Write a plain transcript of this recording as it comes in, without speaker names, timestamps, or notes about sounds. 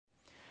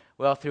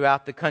Well,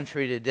 throughout the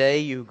country today,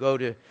 you go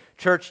to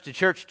church to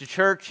church to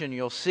church, and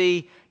you'll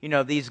see,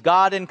 these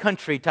God and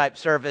country type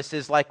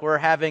services like we're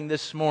having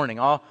this morning,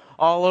 all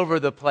over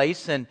the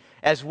place. And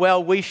as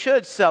well, we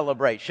should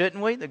celebrate,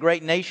 shouldn't we? The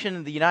great nation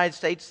of the United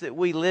States that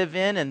we live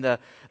in, and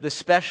the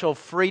special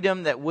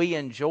freedom that we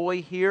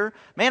enjoy here.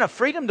 Man, a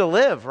freedom to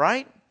live,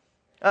 right?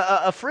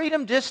 A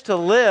freedom just to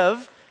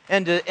live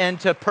and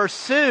to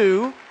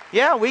pursue.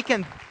 Yeah, we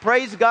can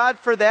praise God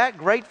for that.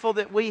 Grateful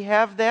that we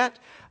have that.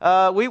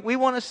 We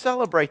want to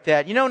celebrate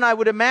that. And I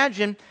would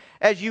imagine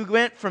as you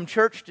went from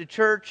church to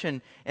church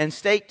and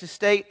state to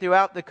state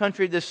throughout the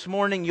country this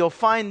morning, you'll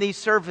find these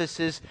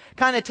services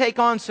kind of take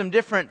on some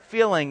different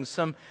feelings,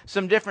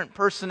 some different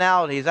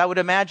personalities. I would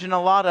imagine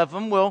a lot of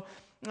them will,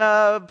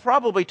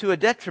 probably to a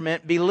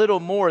detriment, be little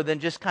more than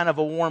just kind of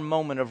a warm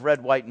moment of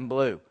red, white, and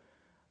blue.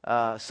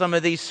 Some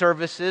of these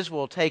services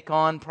will take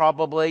on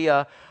probably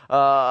a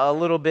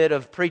little bit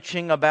of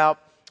preaching about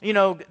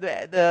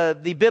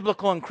the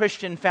biblical and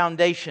Christian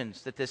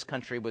foundations that this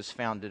country was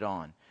founded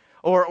on.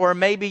 Or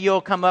maybe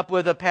you'll come up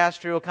with a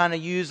pastor who'll kind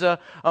of use a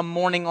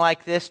morning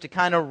like this to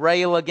kind of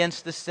rail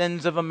against the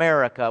sins of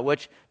America,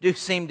 which do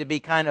seem to be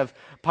kind of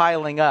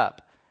piling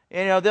up.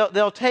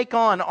 They'll take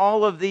on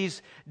all of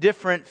these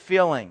different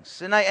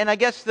feelings. And I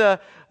guess the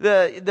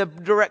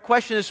direct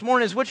question this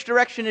morning is, which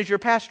direction is your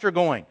pastor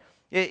going?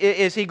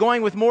 Is he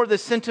going with more of the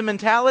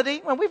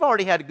sentimentality? Well, we've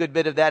already had a good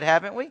bit of that,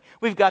 haven't we?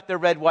 We've got the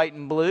red, white,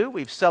 and blue.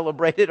 We've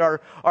celebrated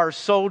our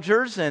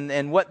soldiers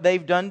and what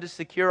they've done to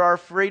secure our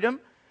freedom.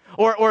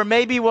 Or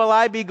maybe will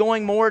I be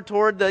going more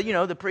toward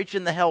the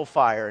preaching the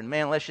hellfire, and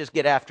man, let's just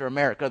get after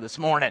America this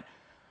morning.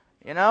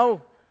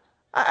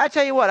 I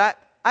tell you what,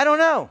 I don't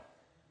know.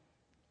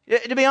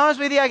 To be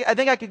honest with you, I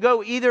think I could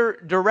go either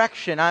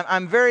direction.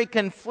 I'm very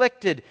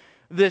conflicted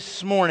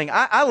this morning.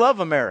 I love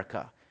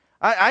America.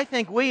 I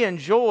think we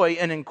enjoy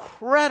an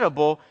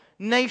incredible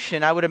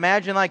nation. I would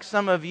imagine, like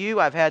some of you,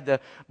 I've had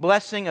the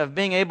blessing of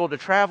being able to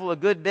travel a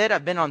good bit.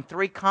 I've been on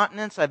 3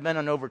 continents. I've been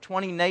on over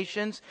 20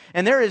 nations.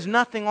 And there is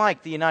nothing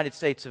like the United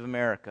States of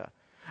America.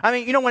 I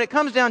mean, when it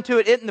comes down to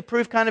it, isn't the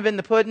proof kind of in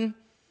the pudding?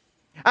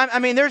 I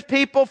mean, there's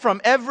people from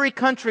every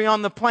country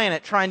on the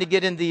planet trying to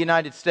get into the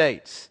United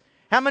States.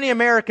 How many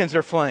Americans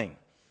are fleeing?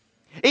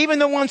 Even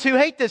the ones who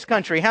hate this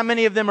country, how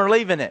many of them are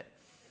leaving it?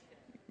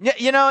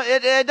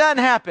 It doesn't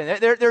happen.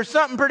 There's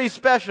something pretty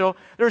special.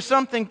 There's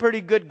something pretty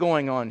good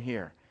going on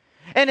here.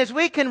 And as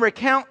we can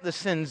recount the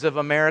sins of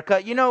America,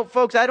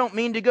 folks, I don't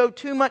mean to go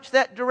too much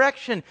that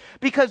direction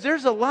because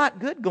there's a lot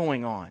good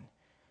going on.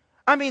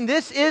 I mean,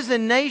 this is a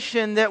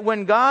nation that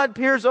when God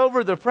peers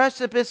over the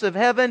precipice of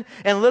heaven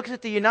and looks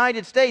at the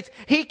United States,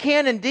 He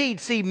can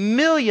indeed see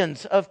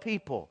millions of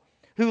people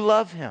who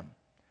love Him,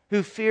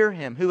 who fear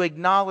Him, who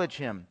acknowledge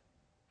Him,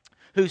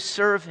 who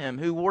serve Him,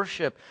 who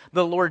worship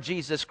the Lord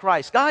Jesus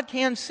Christ. God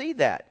can see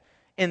that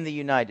in the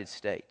United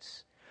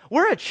States.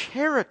 We're a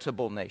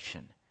charitable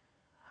nation.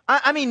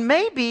 I mean,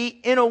 maybe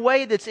in a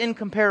way that's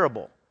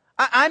incomparable.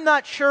 I'm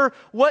not sure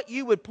what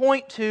you would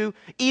point to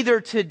either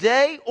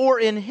today or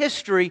in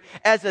history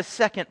as a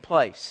second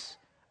place.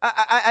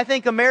 I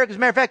think America, as a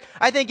matter of fact,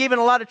 I think even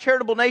a lot of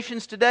charitable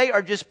nations today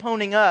are just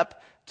ponying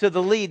up to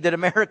the lead that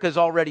America's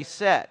already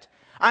set.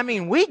 I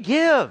mean, we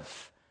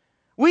give.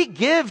 We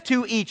give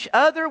to each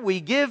other. We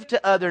give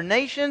to other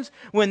nations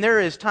when there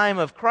is time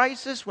of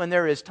crisis, when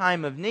there is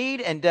time of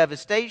need and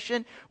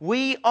devastation.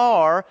 We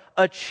are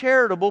a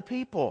charitable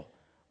people.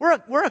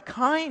 We're a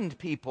kind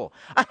people.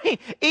 I mean,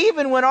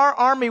 even when our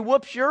army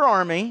whoops your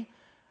army,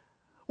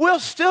 we'll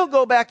still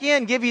go back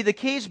in, give you the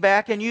keys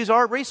back, and use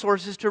our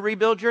resources to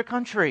rebuild your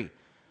country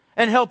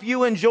and help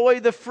you enjoy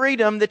the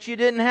freedom that you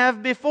didn't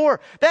have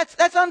before.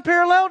 That's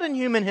unparalleled in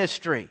human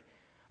history.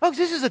 Folks,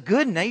 this is a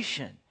good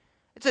nation.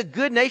 It's a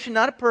good nation,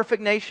 not a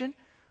perfect nation.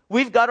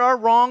 We've got our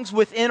wrongs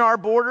within our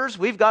borders.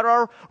 We've got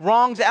our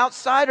wrongs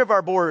outside of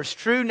our borders.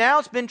 True now,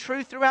 it's been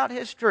true throughout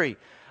history.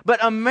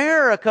 But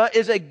America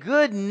is a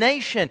good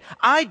nation.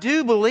 I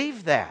do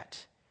believe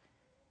that.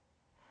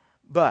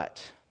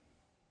 But,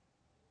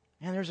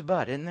 and there's a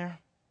but, isn't there?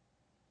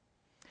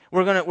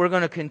 We're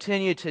going to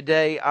continue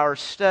today our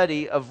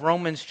study of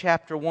Romans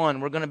chapter 1.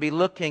 We're going to be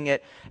looking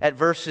at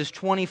verses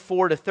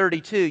 24 to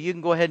 32. You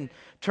can go ahead and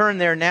turn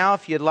there now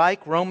if you'd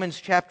like. Romans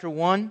chapter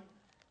 1,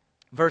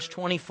 verse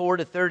 24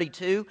 to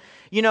 32.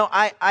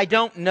 I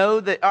don't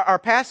know that our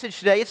passage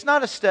today, it's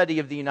not a study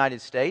of the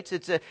United States.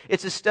 It's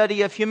a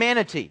study of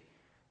humanity.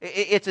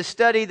 It's a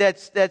study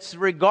that's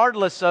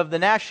regardless of the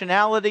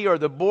nationality or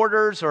the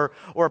borders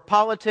or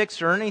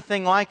politics or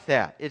anything like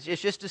that. It's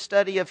just a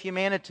study of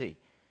humanity.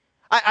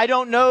 I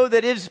don't know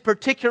that it is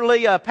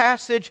particularly a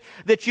passage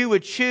that you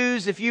would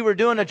choose if you were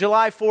doing a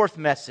July 4th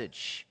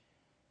message.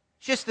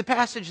 It's just the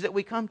passage that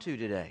we come to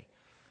today.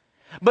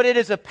 But it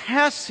is a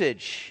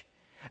passage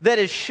that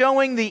is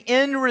showing the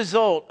end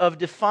result of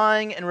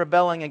defying and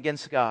rebelling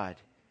against God.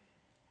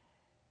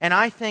 And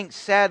I think,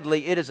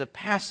 sadly, it is a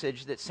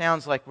passage that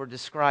sounds like we're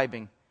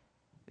describing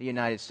the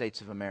United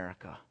States of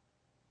America.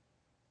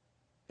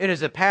 It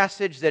is a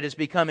passage that is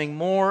becoming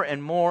more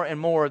and more and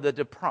more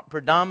the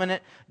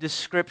predominant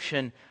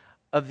description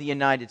of the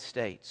United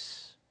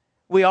States.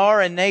 We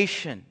are a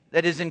nation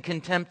that is in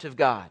contempt of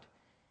God.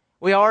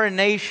 We are a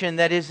nation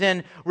that is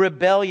in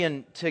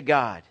rebellion to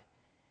God.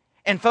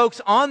 And folks,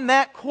 on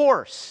that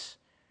course,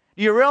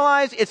 do you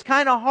realize it's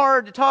kind of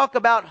hard to talk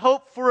about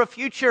hope for a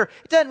future?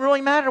 It doesn't really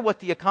matter what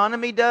the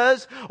economy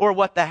does or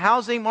what the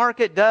housing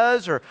market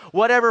does or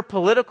whatever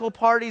political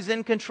party's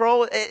in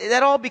control.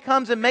 That all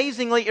becomes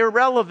amazingly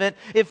irrelevant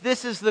if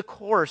this is the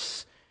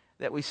course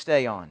that we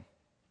stay on.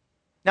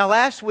 Now,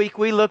 last week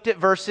we looked at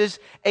verses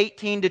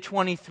 18 to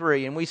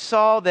 23, and we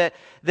saw that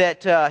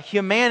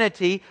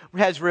humanity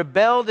has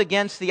rebelled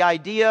against the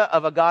idea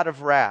of a God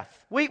of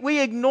wrath. We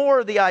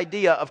ignore the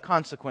idea of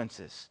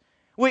consequences.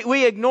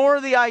 We ignore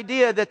the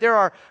idea that there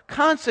are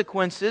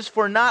consequences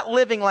for not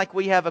living like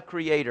we have a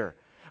Creator,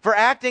 for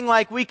acting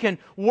like we can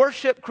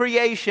worship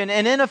creation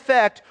and, in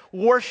effect,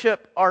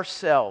 worship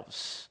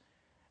ourselves.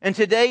 And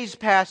today's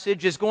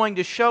passage is going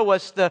to show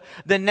us the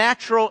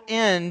natural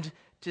end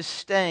to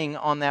staying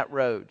on that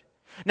road.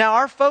 Now,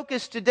 our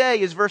focus today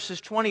is verses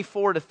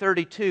 24 to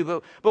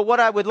 32, but what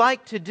I would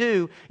like to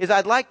do is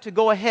I'd like to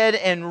go ahead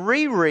and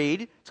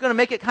reread. It's going to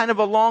make it kind of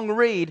a long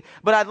read,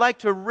 but I'd like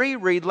to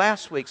reread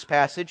last week's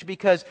passage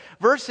because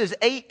verses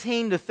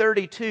 18 to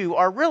 32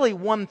 are really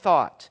one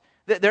thought.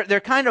 They're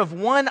kind of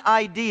one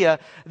idea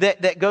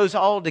that goes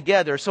all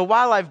together. So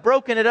while I've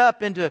broken it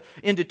up into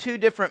two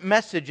different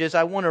messages,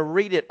 I want to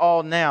read it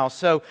all now.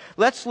 So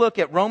let's look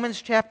at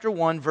Romans chapter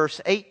 1, verse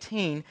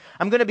 18.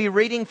 I'm going to be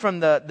reading from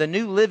the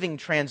New Living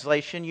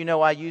Translation. You know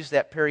I use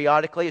that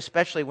periodically,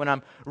 especially when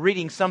I'm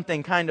reading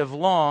something kind of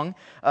long,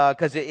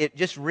 because it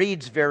just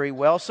reads very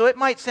well. So it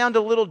might sound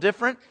a little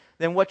different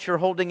than what you're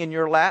holding in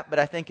your lap, but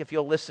I think if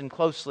you'll listen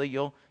closely,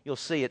 you'll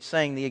see it's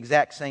saying the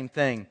exact same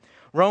thing.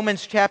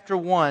 Romans chapter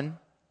 1,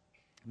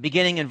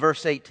 beginning in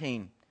verse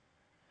 18.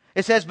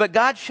 It says, "But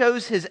God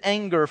shows His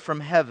anger from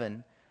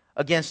heaven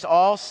against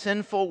all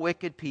sinful,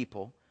 wicked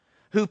people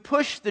who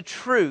push the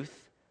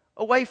truth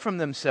away from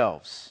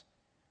themselves.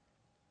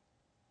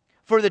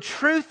 For the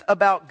truth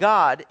about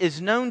God is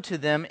known to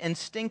them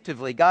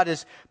instinctively." God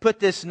has put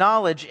this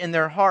knowledge in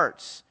their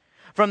hearts.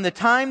 "From the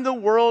time the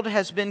world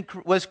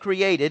was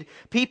created,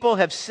 people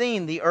have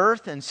seen the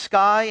earth and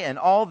sky and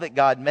all that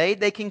God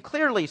made. They can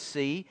clearly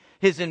see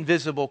His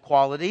invisible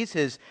qualities,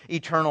 His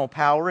eternal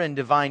power and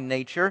divine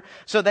nature.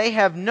 So they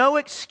have no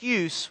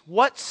excuse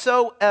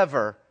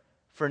whatsoever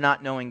for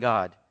not knowing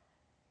God.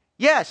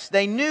 Yes,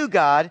 they knew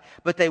God,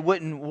 but they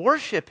wouldn't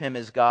worship Him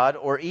as God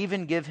or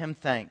even give Him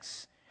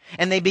thanks.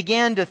 And they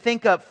began to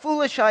think up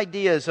foolish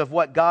ideas of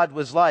what God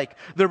was like.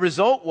 The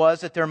result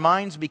was that their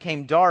minds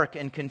became dark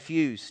and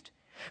confused.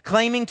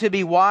 Claiming to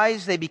be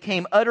wise, they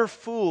became utter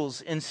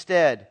fools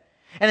instead.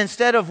 And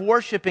instead of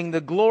worshiping the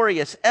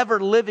glorious,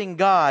 ever-living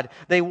God,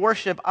 they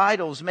worship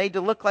idols made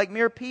to look like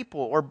mere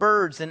people or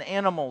birds and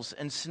animals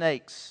and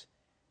snakes.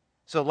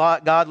 So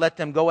God let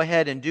them go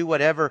ahead and do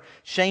whatever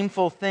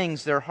shameful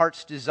things their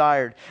hearts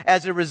desired.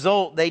 As a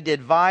result, they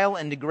did vile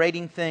and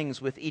degrading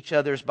things with each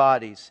other's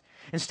bodies.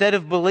 Instead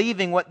of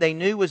believing what they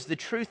knew was the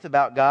truth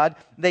about God,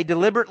 they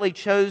deliberately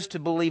chose to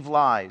believe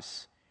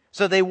lies.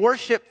 So they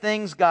worship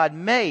things God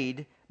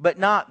made, but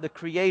not the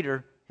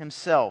Creator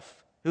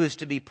Himself, who is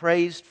to be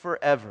praised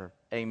forever.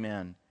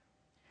 Amen.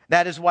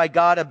 That is why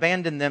God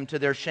abandoned them to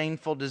their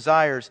shameful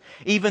desires.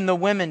 Even the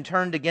women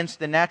turned against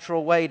the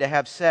natural way to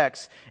have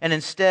sex and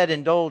instead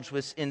indulged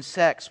in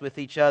sex with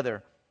each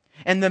other.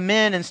 And the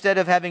men, instead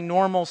of having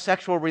normal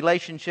sexual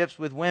relationships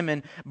with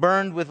women,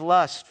 burned with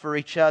lust for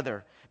each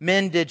other.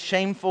 Men did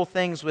shameful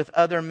things with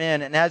other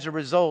men and as a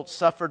result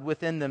suffered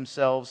within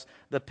themselves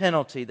the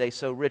penalty they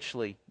so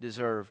richly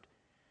deserved.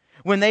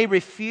 When they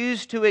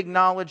refused to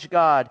acknowledge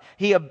God,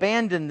 He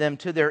abandoned them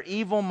to their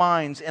evil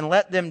minds and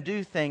let them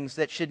do things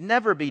that should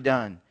never be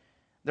done.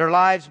 Their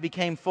lives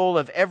became full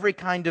of every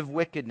kind of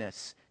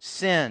wickedness,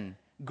 sin,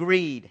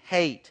 greed,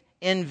 hate,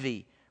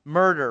 envy,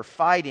 murder,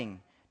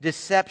 fighting,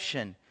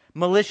 deception,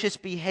 malicious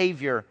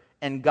behavior,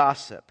 and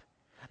gossip.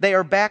 They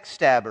are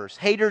backstabbers,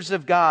 haters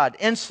of God,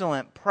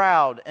 insolent,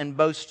 proud, and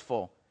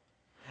boastful.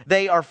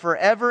 They are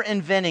forever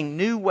inventing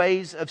new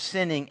ways of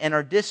sinning and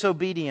are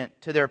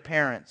disobedient to their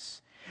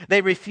parents.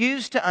 They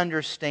refuse to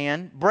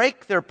understand,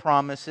 break their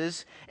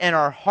promises, and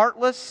are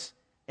heartless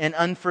and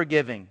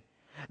unforgiving.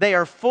 They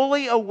are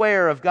fully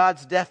aware of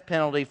God's death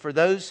penalty for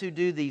those who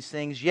do these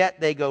things, yet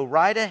they go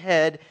right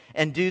ahead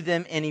and do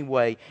them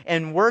anyway.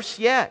 And worse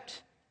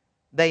yet,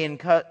 they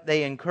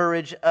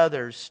encourage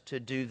others to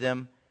do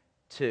them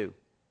too.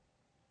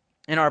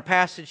 In our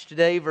passage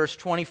today, verse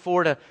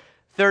 24 to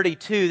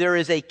 32, there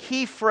is a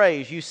key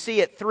phrase. You see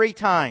it 3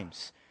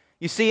 times.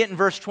 You see it in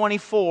verse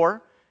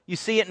 24, you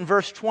see it in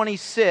verse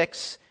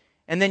 26,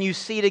 and then you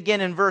see it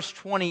again in verse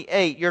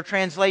 28. Your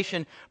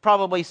translation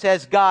probably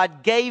says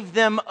God gave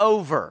them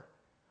over,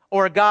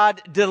 or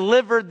God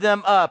delivered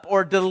them up,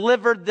 or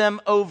delivered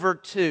them over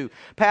to.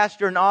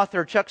 Pastor and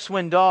author Chuck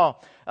Swindoll,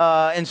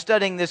 in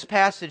studying this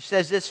passage,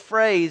 says this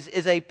phrase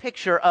is a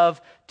picture of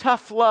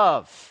tough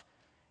love.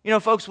 You know,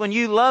 folks, when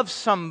you love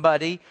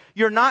somebody,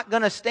 you're not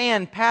going to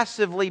stand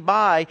passively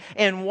by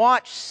and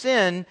watch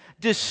sin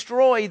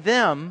destroy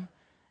them.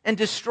 and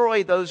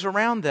destroy those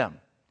around them.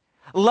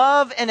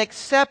 Love and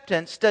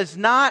acceptance does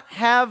not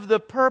have the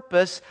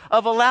purpose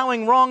of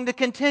allowing wrong to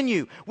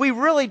continue. We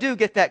really do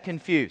get that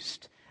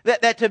confused.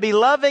 That to be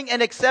loving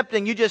and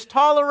accepting, you just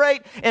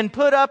tolerate and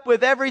put up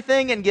with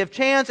everything and give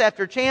chance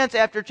after chance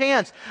after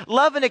chance.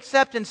 Love and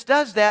acceptance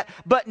does that,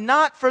 but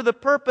not for the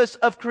purpose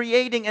of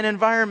creating an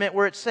environment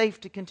where it's safe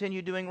to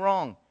continue doing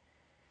wrong.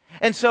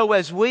 And so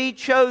as we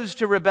chose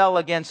to rebel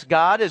against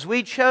God, as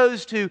we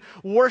chose to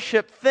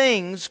worship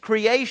things,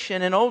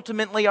 creation, and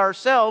ultimately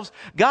ourselves,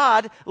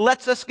 God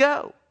lets us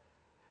go.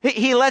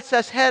 He lets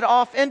us head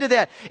off into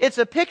that. It's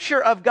a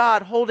picture of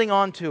God holding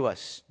on to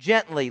us.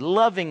 Gently,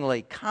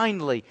 lovingly,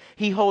 kindly,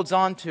 He holds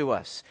on to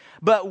us.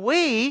 But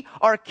we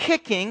are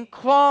kicking,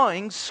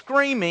 clawing,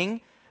 screaming,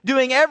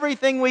 doing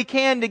everything we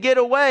can to get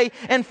away,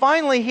 and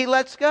finally He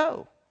lets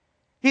go.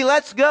 He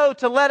lets go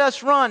to let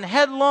us run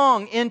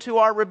headlong into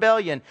our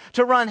rebellion,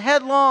 to run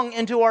headlong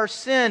into our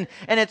sin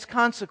and its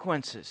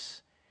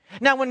consequences.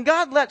 Now, when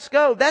God lets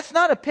go, that's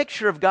not a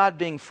picture of God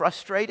being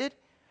frustrated.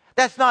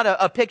 That's not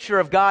a picture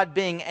of God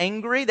being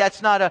angry.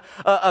 That's not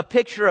a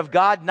picture of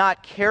God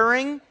not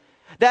caring.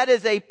 That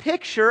is a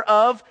picture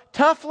of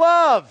tough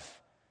love.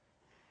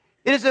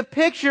 It is a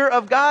picture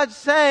of God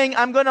saying,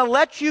 I'm going to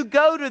let you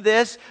go to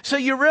this so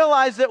you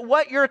realize that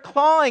what you're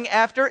clawing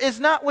after is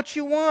not what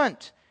you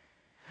want.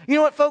 You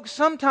know what, folks?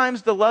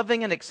 Sometimes the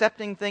loving and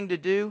accepting thing to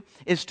do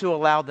is to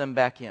allow them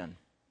back in.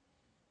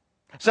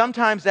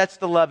 Sometimes that's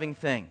the loving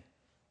thing.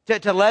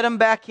 To let them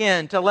back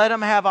in, to let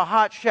them have a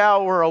hot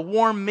shower, a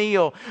warm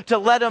meal, to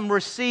let them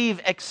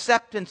receive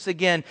acceptance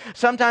again.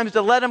 Sometimes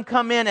to let them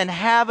come in and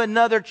have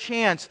another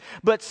chance.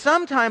 But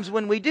sometimes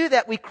when we do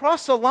that, we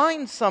cross a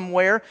line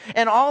somewhere,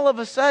 and all of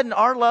a sudden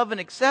our love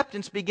and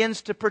acceptance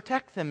begins to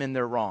protect them in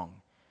their wrong.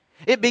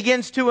 It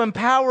begins to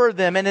empower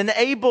them and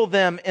enable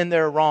them in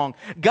their wrong.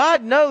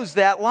 God knows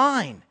that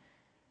line.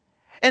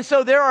 And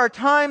so there are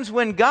times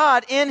when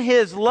God, in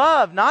His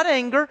love, not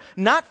anger,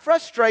 not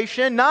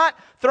frustration, not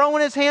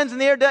throwing His hands in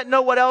the air, doesn't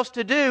know what else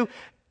to do,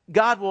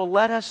 God will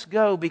let us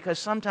go, because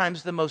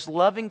sometimes the most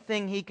loving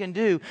thing He can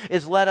do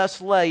is let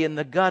us lay in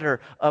the gutter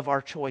of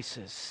our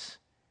choices.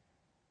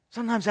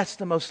 Sometimes that's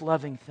the most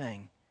loving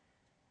thing.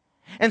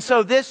 And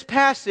so this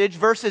passage,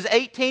 verses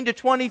 18 to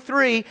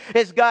 23,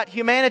 has got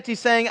humanity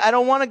saying, I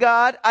don't want a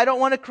God, I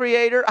don't want a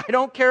creator, I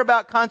don't care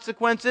about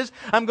consequences,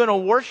 I'm going to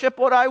worship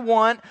what I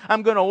want,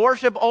 I'm going to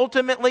worship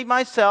ultimately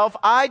myself,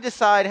 I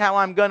decide how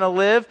I'm going to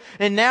live.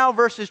 And now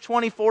verses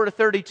 24 to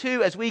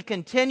 32, as we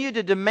continue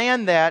to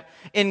demand that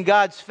in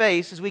God's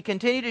face, as we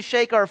continue to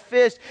shake our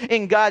fist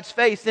in God's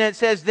face, then it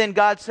says, then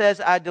God says,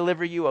 I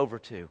deliver you over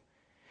to.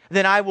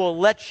 Then I will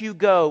let you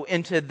go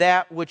into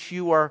that which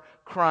you are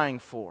crying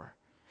for.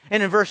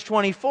 And in verse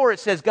 24 it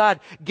says, God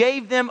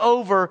gave them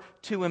over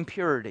to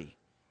impurity.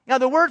 Now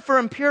the word for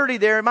impurity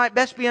there, it might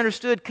best be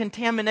understood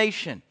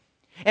contamination.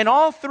 And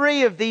all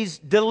three of these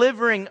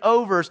delivering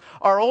overs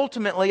are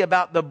ultimately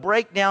about the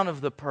breakdown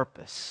of the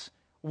purpose,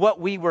 what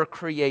we were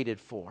created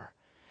for.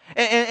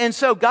 And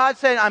so God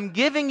said, I'm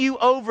giving you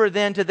over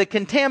then to the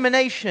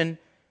contamination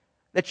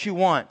that you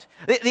want.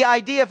 The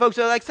idea, folks,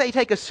 like say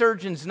take a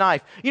surgeon's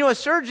knife. You know, a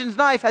surgeon's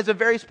knife has a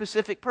very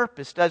specific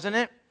purpose, doesn't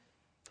it?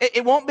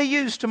 It won't be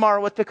used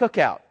tomorrow at the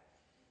cookout.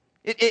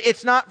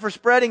 It's not for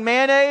spreading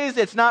mayonnaise.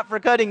 It's not for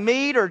cutting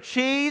meat or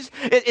cheese.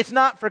 It's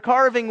not for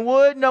carving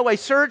wood. No, a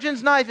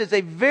surgeon's knife is a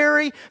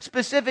very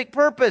specific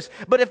purpose.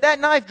 But if that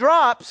knife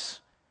drops,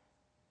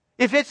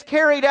 if it's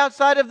carried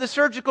outside of the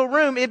surgical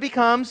room, it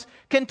becomes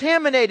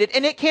contaminated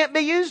and it can't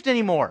be used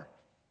anymore.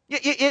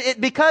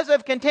 Because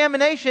of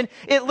contamination,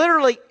 it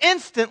literally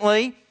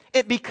instantly,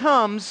 it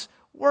becomes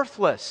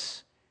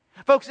worthless.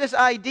 Folks, this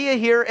idea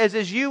here is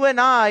as you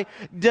and I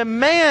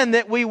demand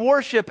that we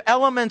worship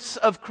elements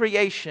of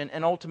creation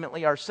and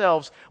ultimately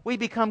ourselves, we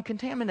become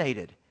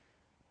contaminated.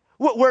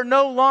 We're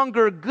no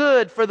longer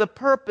good for the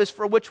purpose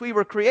for which we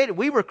were created.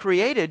 We were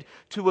created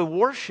to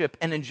worship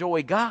and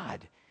enjoy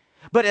God.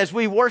 But as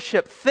we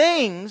worship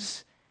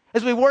things,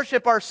 as we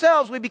worship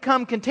ourselves, we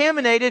become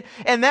contaminated,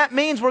 and that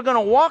means we're going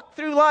to walk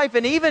through life,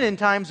 and even in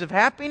times of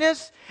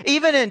happiness,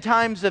 even in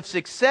times of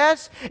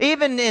success,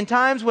 even in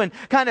times when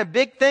kind of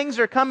big things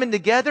are coming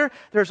together,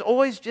 there's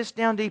always just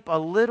down deep a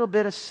little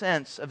bit of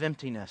sense of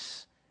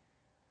emptiness,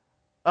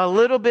 a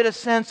little bit of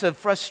sense of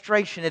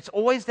frustration. It's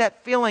always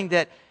that feeling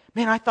that,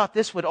 man, I thought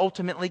this would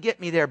ultimately get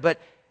me there, but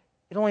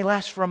it only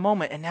lasts for a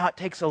moment, and now it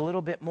takes a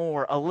little bit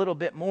more, a little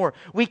bit more.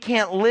 We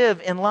can't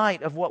live in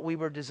light of what we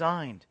were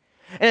designed.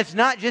 And it's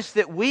not just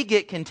that we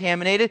get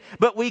contaminated,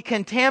 but we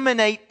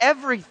contaminate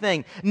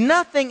everything.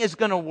 Nothing is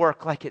going to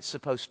work like it's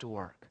supposed to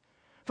work.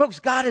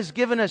 Folks, God has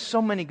given us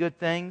so many good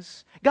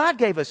things. God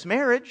gave us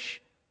marriage.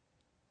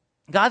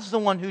 God's the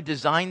one who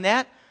designed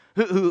that,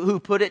 who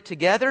put it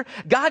together.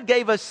 God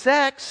gave us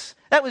sex.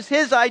 That was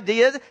His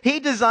idea. He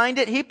designed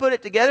it. He put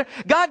it together.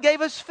 God gave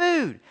us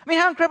food. I mean,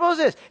 how incredible is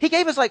this? He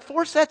gave us like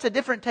 4 sets of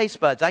different taste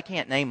buds. I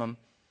can't name them.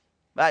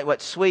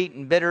 Right, sweet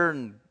and bitter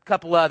and a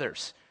couple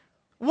others.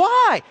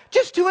 Why?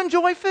 Just to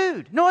enjoy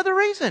food. No other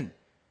reason.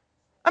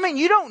 I mean,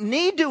 you don't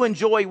need to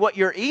enjoy what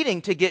you're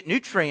eating to get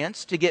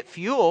nutrients, to get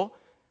fuel.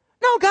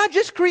 No, God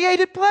just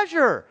created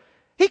pleasure.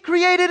 He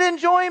created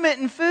enjoyment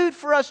and food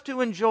for us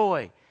to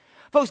enjoy.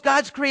 Folks,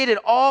 God's created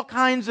all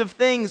kinds of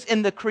things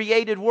in the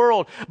created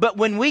world. But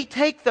when we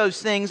take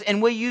those things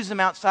and we use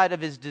them outside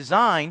of His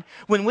design,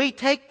 when we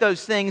take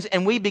those things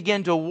and we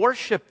begin to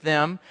worship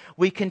them,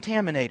 we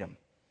contaminate them.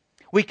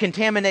 We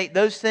contaminate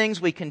those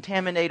things. We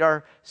contaminate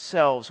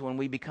ourselves when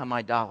we become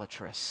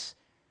idolatrous.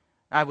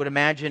 I would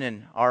imagine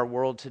in our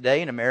world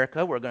today, in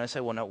America, we're going to say,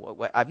 well,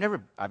 no, I've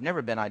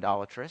never been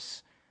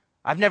idolatrous.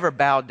 I've never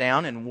bowed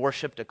down and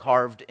worshipped a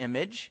carved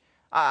image.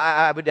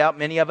 I would doubt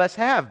many of us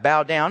have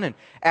bowed down and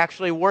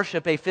actually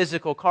worship a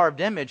physical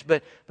carved image.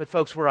 But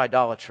folks, we're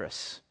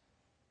idolatrous.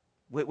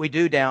 We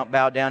do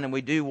bow down and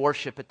we do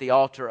worship at the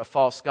altar of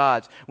false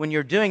gods. When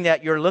you're doing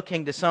that, you're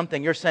looking to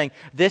something. You're saying,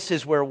 this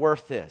is where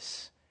worth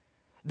is.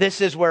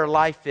 This is where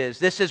life is.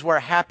 This is where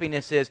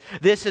happiness is.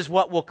 This is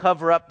what will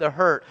cover up the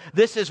hurt.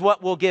 This is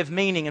what will give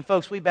meaning. And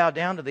folks, we bow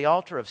down to the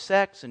altar of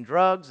sex and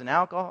drugs and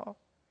alcohol.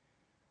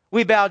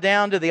 We bow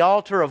down to the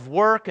altar of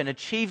work and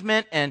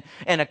achievement and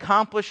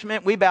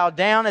accomplishment. We bow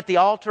down at the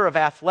altar of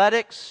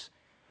athletics.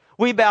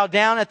 We bow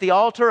down at the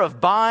altar of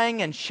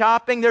buying and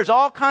shopping. There's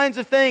all kinds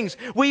of things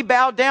we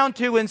bow down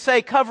to and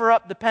say, cover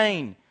up the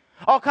pain.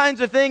 All kinds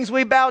of things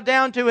we bow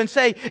down to and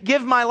say,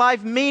 give my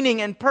life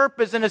meaning and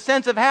purpose and a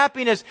sense of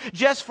happiness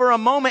just for a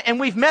moment. And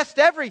we've messed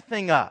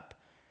everything up.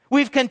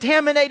 We've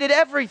contaminated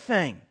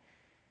everything.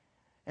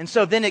 And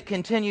so then it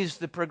continues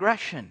the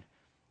progression.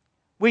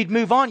 We'd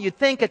move on. You'd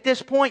think at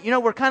this point,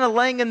 we're kind of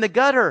laying in the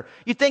gutter.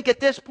 You'd think at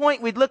this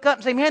point we'd look up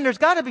and say, man, there's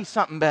got to be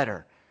something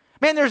better.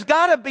 Man, there's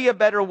got to be a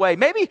better way.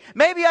 Maybe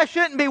I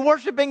shouldn't be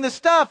worshiping the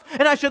stuff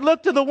and I should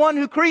look to the one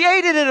who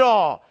created it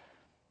all.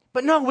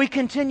 But no, we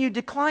continue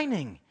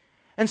declining.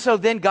 And so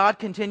then God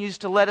continues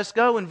to let us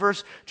go. In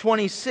verse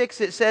 26,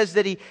 it says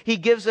that He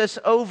gives us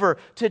over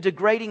to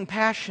degrading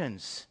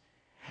passions.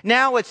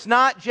 Now it's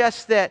not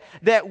just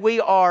that we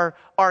are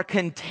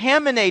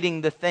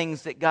contaminating the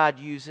things that God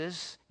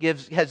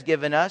has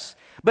given us,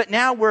 but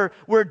now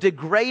we're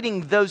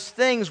degrading those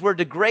things. We're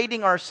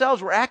degrading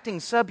ourselves. We're acting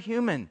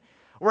subhuman.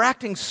 We're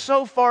acting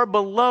so far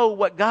below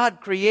what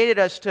God created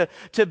us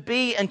to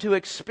be and to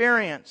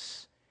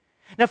experience.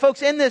 Now,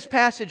 folks, in this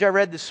passage I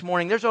read this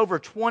morning, there's over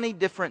 20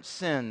 different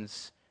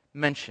sins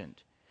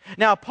mentioned.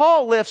 Now,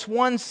 Paul lifts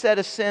one set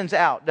of sins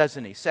out,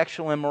 doesn't he?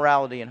 Sexual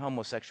immorality and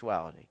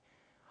homosexuality.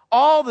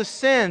 All the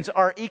sins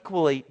are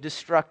equally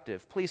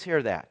destructive. Please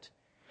hear that.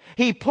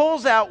 He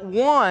pulls out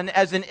one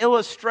as an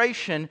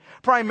illustration,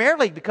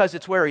 primarily because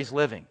it's where he's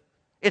living.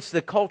 It's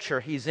the culture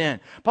he's in.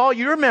 Paul,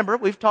 you remember,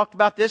 we've talked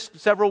about this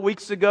several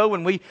weeks ago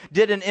when we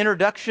did an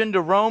introduction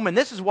to Rome, and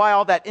this is why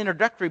all that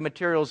introductory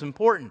material is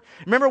important.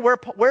 Remember,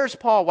 where's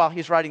Paul while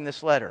he's writing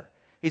this letter?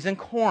 He's in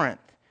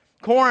Corinth.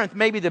 Corinth,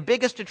 maybe the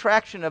biggest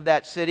attraction of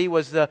that city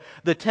was the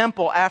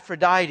temple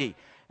Aphrodite.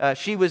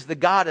 She was the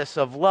goddess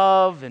of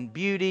love and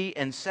beauty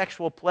and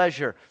sexual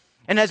pleasure.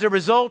 And as a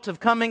result of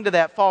coming to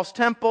that false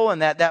temple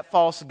and that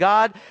false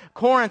god,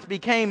 Corinth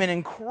became an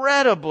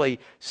incredibly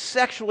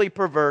sexually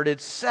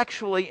perverted,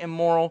 sexually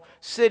immoral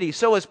city.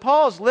 So as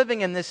Paul's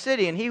living in this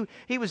city, and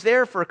he was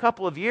there for a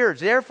couple of years,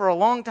 there for a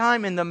long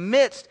time in the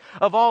midst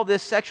of all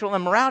this sexual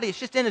immorality, it's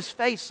just in his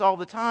face all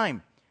the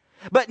time.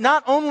 But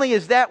not only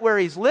is that where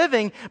he's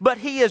living, but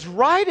he is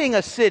writing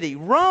a city,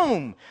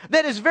 Rome,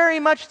 that is very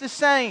much the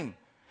same.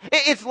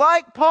 It's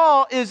like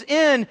Paul is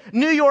in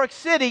New York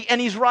City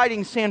and he's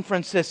writing San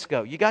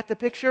Francisco. You got the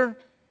picture?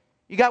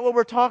 You got what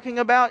we're talking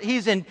about? He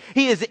is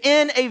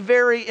in a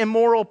very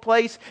immoral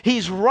place.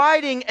 He's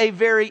writing a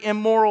very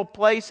immoral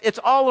place. It's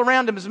all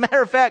around him. As a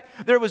matter of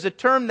fact, there was a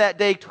term that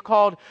day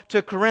called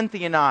to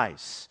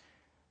Corinthianize.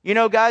 You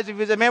know, guys, if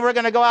you say, man, we're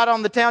going to go out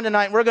on the town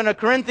tonight and we're going to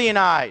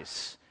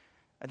Corinthianize.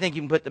 I think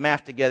you can put the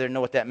math together and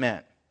know what that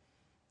meant.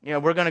 You know,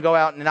 we're going to go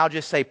out and I'll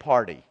just say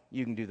party.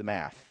 You can do the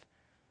math.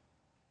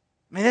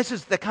 I mean, this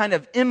is the kind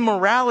of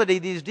immorality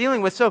that he's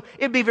dealing with. So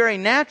it'd be very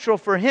natural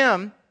for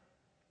him,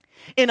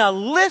 in a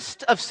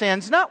list of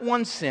sins, not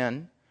one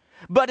sin,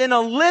 but in a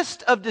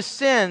list of the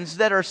sins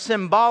that are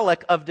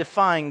symbolic of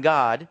defying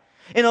God,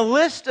 in a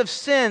list of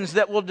sins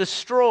that will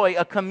destroy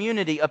a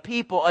community, a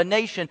people, a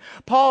nation,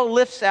 Paul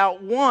lifts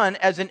out one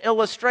as an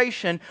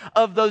illustration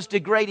of those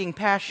degrading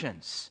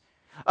passions.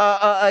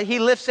 He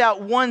lifts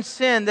out one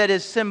sin that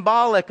is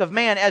symbolic of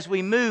man as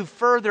we move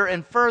further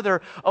and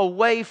further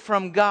away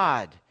from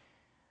God.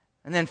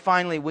 And then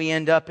finally, we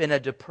end up in a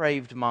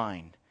depraved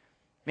mind.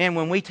 Man,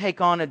 when we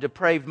take on a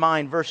depraved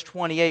mind, verse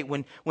 28,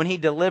 when he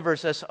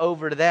delivers us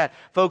over to that,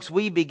 folks,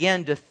 we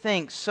begin to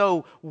think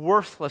so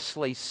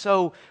worthlessly,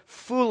 so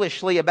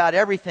foolishly about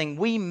everything.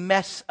 We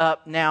mess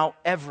up now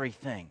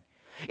everything.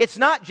 It's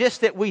not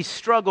just that we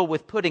struggle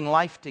with putting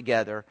life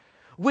together.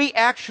 We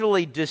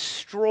actually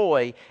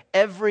destroy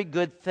every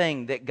good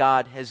thing that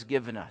God has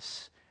given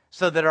us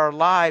so that our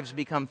lives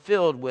become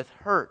filled with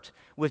hurt,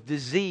 with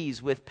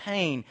disease, with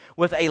pain,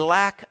 with a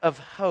lack of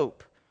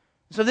hope.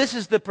 So this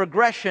is the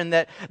progression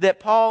that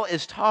Paul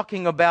is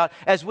talking about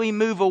as we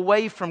move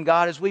away from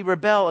God, as we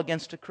rebel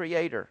against a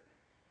Creator.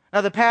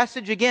 Now, the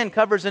passage, again,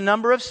 covers a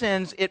number of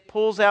sins. It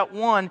pulls out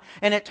one,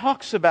 and it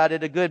talks about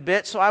it a good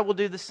bit, so I will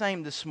do the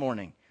same this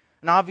morning.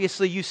 And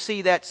obviously, you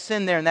see that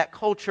sin there and that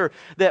culture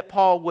that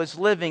Paul was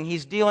living.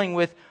 He's dealing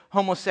with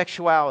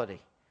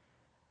homosexuality.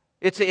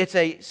 It's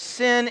a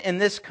sin in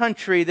this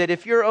country that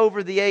if you're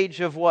over the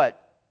age of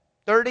what,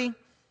 30?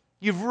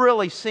 You've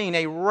really seen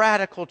a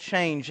radical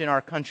change in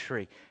our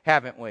country,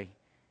 haven't we?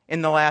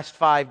 In the last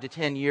 5 to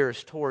 10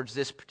 years towards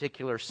this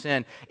particular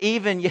sin.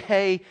 Even,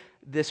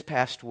 this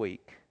past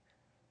week.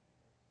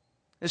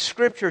 The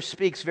Scripture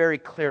speaks very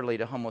clearly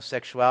to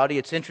homosexuality.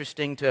 It's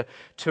interesting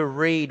to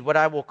read what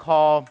I will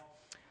call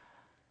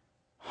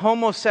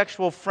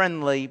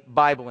homosexual-friendly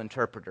Bible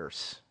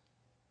interpreters.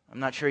 I'm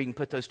not sure you can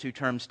put those two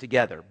terms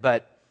together,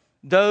 but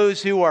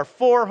those who are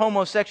for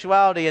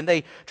homosexuality and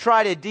they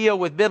try to deal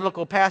with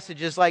biblical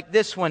passages like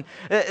this one,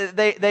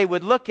 they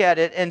would look at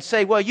it and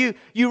say, well, you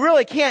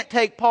really can't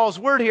take Paul's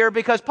word here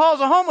because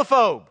Paul's a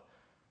homophobe.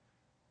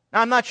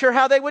 Now, I'm not sure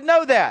how they would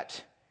know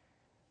that.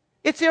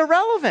 It's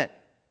irrelevant.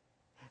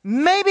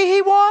 Maybe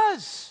he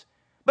was.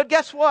 But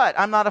guess what?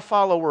 I'm not a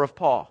follower of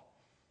Paul.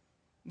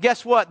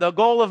 Guess what? The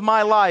goal of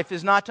my life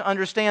is not to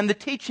understand the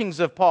teachings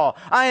of Paul.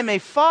 I am a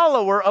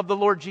follower of the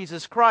Lord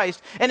Jesus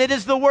Christ, and it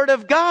is the Word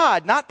of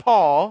God, not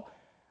Paul,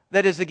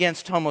 that is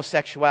against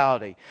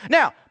homosexuality.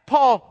 Now,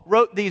 Paul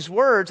wrote these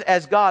words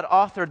as God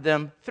authored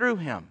them through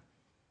him.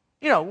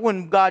 You know,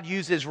 when God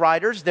uses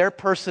writers, their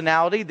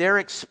personality, their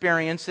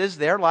experiences,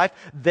 their life,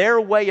 their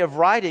way of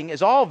writing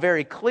is all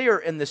very clear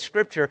in the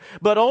Scripture.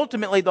 But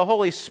ultimately, the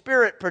Holy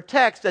Spirit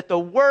protects that the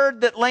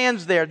word that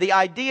lands there, the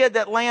idea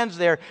that lands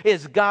there,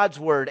 is God's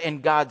word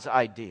and God's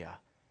idea.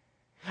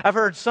 I've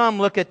heard some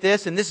look at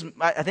this, and this is,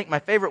 I think, my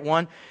favorite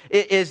one,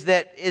 is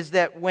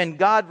that when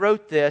God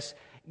wrote this,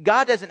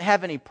 God doesn't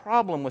have any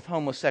problem with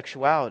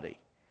homosexuality,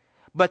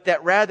 but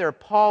that rather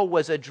Paul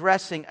was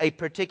addressing a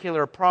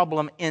particular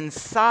problem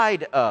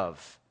inside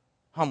of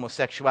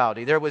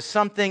homosexuality. There was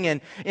something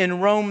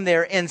in Rome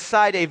there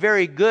inside a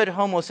very good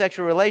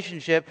homosexual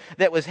relationship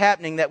that was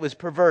happening that was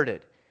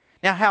perverted.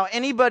 Now, how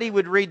anybody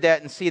would read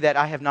that and see that,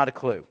 I have not a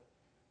clue.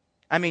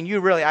 I mean,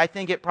 I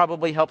think it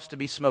probably helps to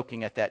be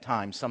smoking at that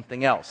time,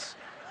 something else.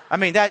 I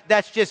mean,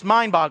 that's just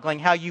mind-boggling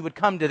how you would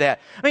come to that.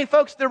 I mean,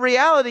 folks, the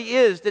reality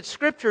is that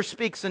Scripture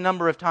speaks a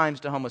number of times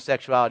to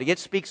homosexuality. It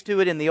speaks to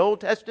it in the Old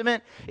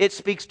Testament. It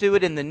speaks to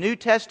it in the New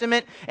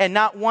Testament. And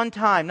not one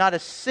time, not a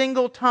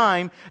single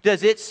time,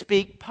 does it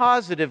speak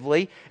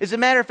positively. As a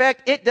matter of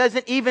fact, it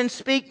doesn't even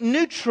speak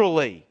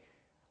neutrally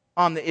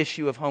on the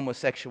issue of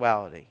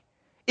homosexuality.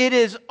 It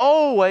is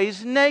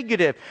always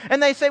negative.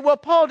 And they say, well,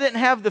 Paul didn't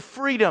have the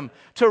freedom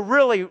to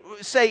really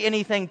say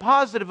anything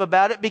positive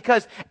about it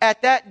because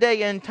at that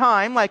day and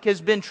time, like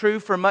has been true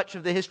for much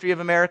of the history of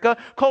America,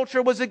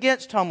 culture was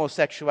against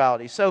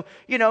homosexuality. So,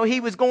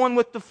 he was going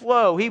with the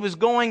flow. He was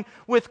going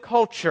with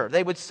culture.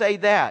 They would say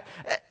that.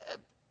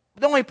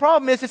 The only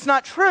problem is it's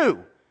not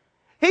true.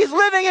 He's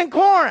living in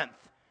Corinth.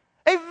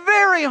 A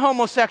very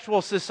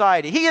homosexual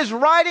society. He is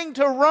writing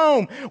to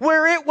Rome,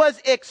 where it was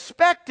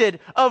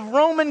expected of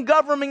Roman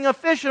governing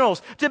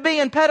officials to be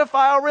in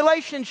pedophile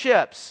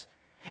relationships.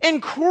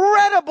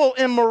 Incredible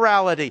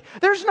immorality.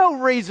 There's no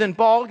reason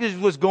Paul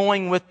was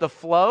going with the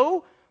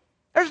flow.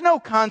 There's no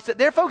concept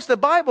there. Folks, the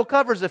Bible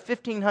covers a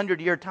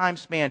 1,500-year time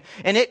span,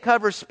 and it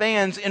covers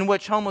spans in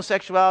which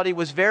homosexuality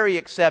was very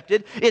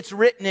accepted. It's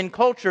written in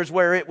cultures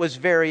where it was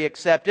very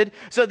accepted.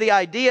 So the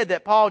idea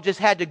that Paul just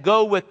had to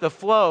go with the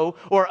flow,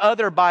 or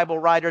other Bible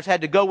writers had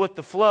to go with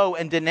the flow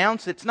and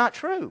denounce it's not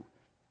true.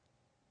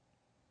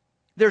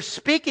 They're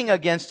speaking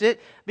against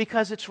it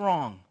because it's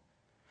wrong.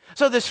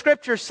 So the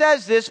Scripture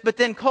says this, but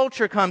then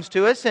culture comes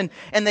to us, and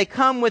they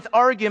come with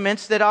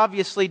arguments that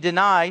obviously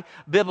deny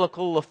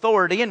biblical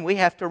authority, and we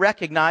have to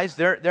recognize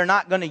they're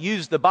not going to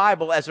use the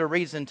Bible as a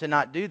reason to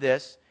not do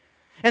this.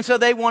 And so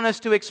they want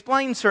us to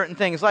explain certain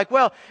things, like,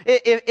 well,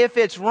 if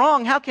it's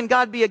wrong, how can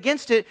God be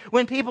against it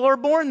when people are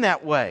born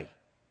that way?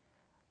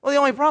 Well, the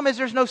only problem is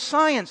there's no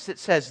science that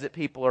says that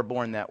people are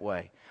born that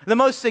way. The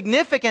most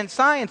significant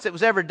science that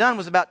was ever done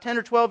was about 10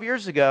 or 12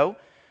 years ago,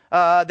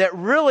 that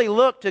really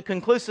looked to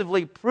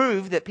conclusively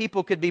prove that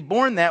people could be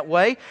born that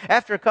way.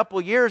 After a couple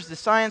of years, the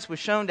science was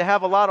shown to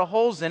have a lot of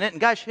holes in it.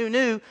 And gosh, who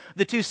knew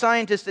the two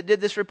scientists that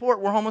did this report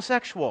were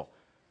homosexual?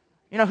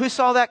 Who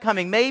saw that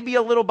coming? Maybe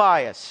a little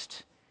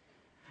biased.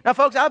 Now,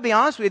 folks, I'll be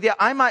honest with you.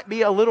 I might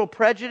be a little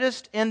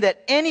prejudiced in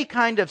that any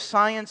kind of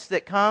science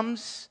that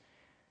comes,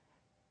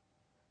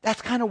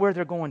 that's kind of where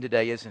they're going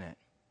today, isn't it?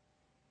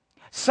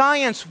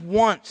 Science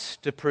wants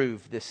to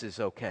prove this is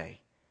okay.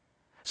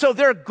 So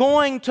they're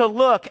going to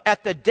look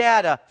at the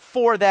data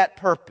for that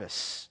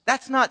purpose.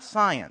 That's not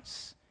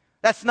science.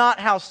 That's not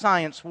how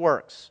science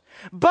works.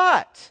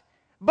 But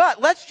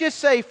let's just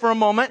say for a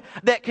moment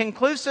that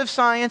conclusive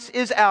science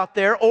is out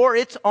there, or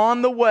it's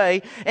on the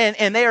way,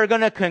 and they are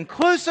going to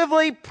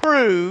conclusively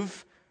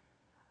prove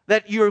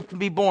that you can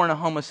be born a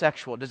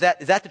homosexual. Is that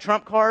the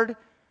trump card?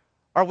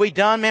 Are we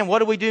done, man? What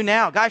do we do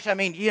now? Gosh,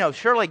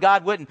 surely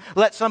God wouldn't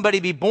let somebody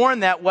be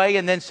born that way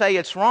and then say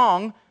it's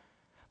wrong.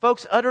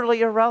 Folks,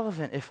 utterly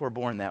irrelevant if we're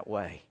born that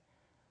way.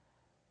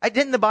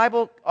 Didn't the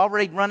Bible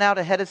already run out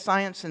ahead of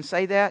science and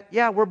say that?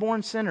 Yeah, we're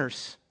born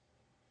sinners.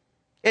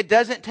 It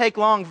doesn't take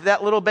long for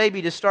that little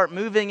baby to start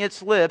moving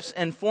its lips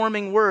and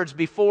forming words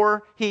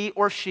before he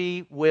or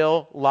she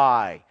will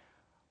lie.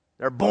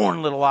 They're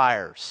born little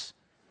liars.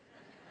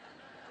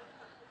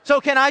 So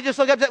can I just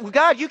look up and say, well,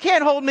 God, you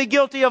can't hold me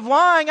guilty of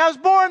lying. I was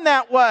born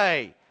that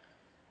way.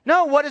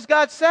 No, what does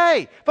God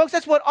say? Folks,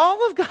 that's what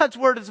all of God's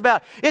Word is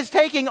about. It's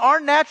taking our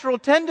natural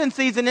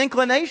tendencies and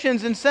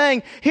inclinations and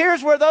saying,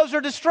 here's where those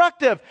are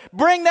destructive.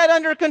 Bring that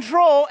under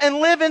control and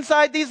live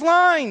inside these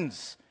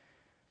lines.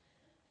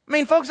 I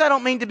mean, folks, I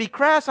don't mean to be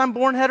crass. I'm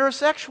born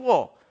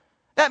heterosexual.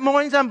 That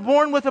means I'm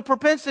born with a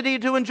propensity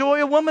to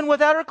enjoy a woman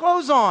without her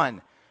clothes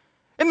on.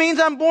 It means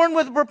I'm born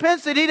with a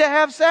propensity to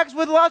have sex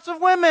with lots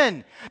of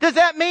women. Does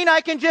that mean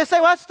I can just say,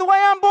 well, that's the way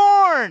I'm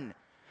born?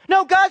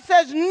 No, God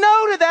says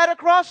no to that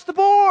across the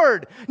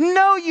board.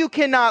 No, you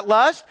cannot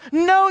lust.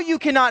 No, you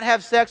cannot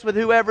have sex with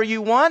whoever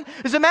you want.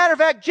 As a matter of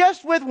fact,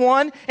 just with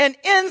one, and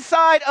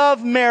inside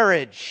of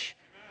marriage.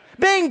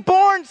 Being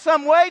born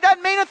some way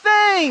doesn't mean a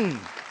thing.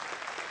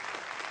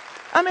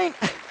 I mean,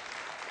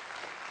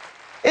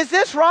 is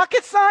this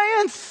rocket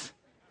science?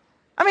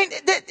 I mean,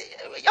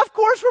 of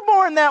course we're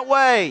born that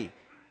way.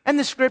 And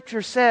the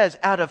Scripture says,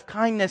 out of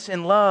kindness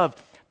and love,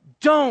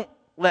 don't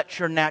let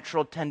your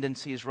natural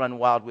tendencies run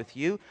wild with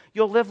you.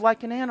 You'll live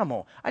like an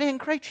animal. I didn't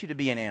create you to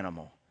be an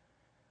animal.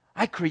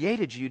 I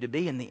created you to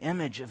be in the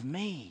image of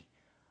me,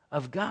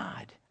 of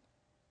God.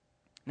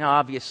 Now,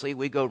 obviously,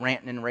 we go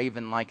ranting and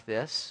raving like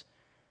this.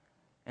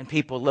 And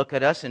people look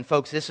at us, and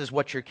folks, this is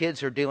what your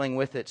kids are dealing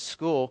with at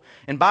school.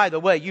 And by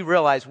the way, you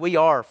realize we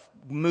are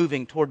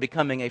moving toward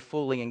becoming a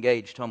fully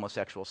engaged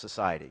homosexual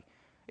society.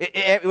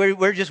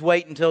 We're just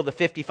waiting until the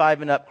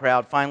 55 and up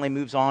crowd finally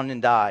moves on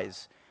and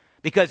dies.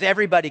 Because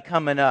everybody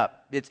coming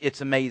up,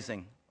 it's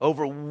amazing,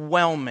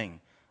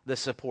 overwhelming the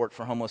support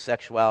for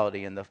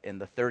homosexuality in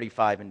the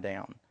 35 and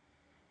down.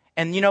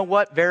 And you know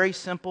what? Very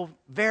simple,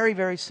 very,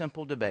 very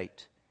simple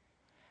debate.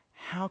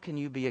 How can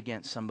you be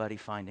against somebody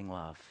finding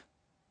love?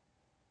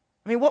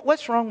 I mean,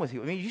 what's wrong with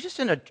you? I mean, are you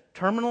just in a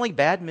terminally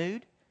bad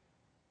mood?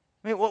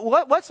 I mean,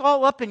 what's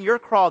all up in your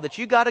craw that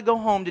you got to go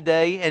home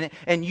today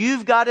and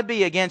you've got to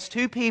be against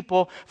two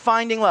people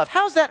finding love?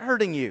 How's that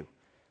hurting you?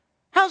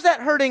 How's that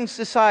hurting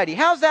society?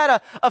 How's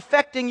that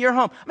affecting your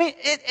home? I mean,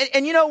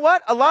 and you know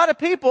what? A lot of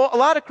people, a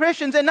lot of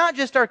Christians, and not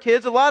just our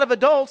kids, a lot of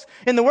adults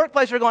in the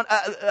workplace are going,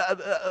 I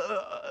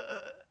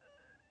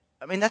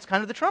mean, that's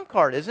kind of the trump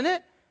card, isn't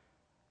it?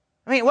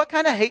 I mean, what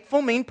kind of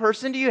hateful, mean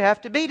person do you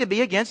have to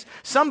be against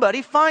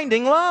somebody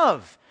finding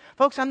love?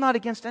 Folks, I'm not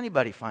against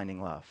anybody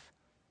finding love.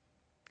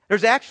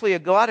 There's actually a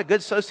lot of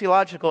good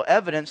sociological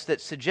evidence that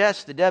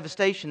suggests the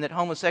devastation that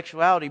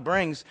homosexuality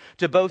brings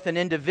to both an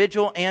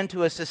individual and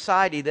to a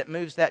society that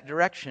moves that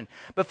direction.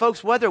 But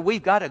folks, whether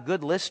we've got a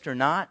good list or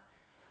not,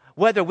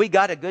 whether we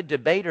got a good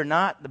debate or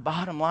not, the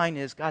bottom line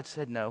is God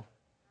said no.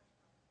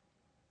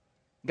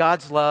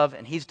 God's love,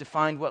 and He's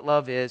defined what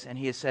love is, and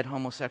He has said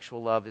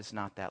homosexual love is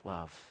not that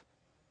love.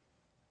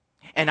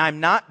 And I'm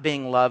not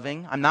being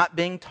loving, I'm not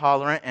being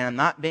tolerant, and I'm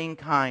not being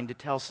kind to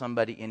tell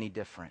somebody any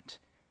different.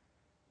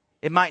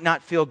 It might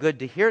not feel good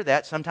to hear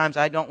that. Sometimes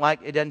it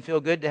doesn't feel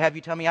good to have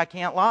you tell me I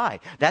can't lie.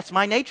 That's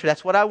my nature.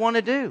 That's what I want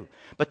to do.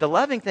 But the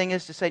loving thing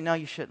is to say, no,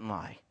 you shouldn't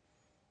lie.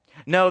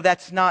 No,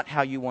 that's not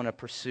how you want to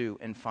pursue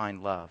and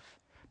find love.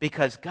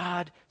 Because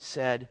God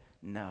said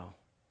no.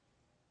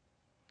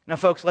 Now,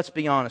 folks, let's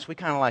be honest. We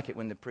kind of like it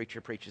when the preacher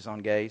preaches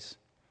on gays.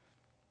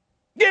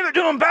 Give it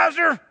to them,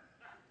 Pastor.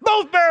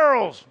 Both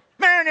barrels.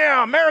 Man,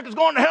 yeah, America's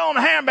going to hell in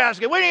a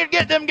handbasket. We need to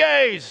get them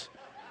gays.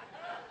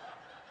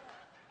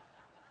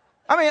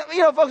 I mean, you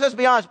know, folks, let's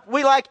be honest.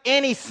 We like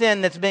any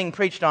sin that's being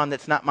preached on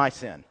that's not my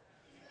sin.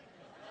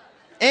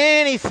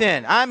 Any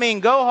sin. I mean,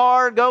 go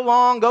hard, go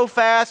long, go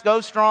fast, go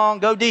strong,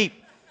 go deep.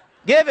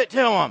 Give it to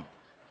them.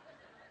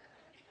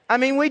 I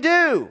mean, we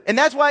do. And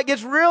that's why it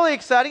gets really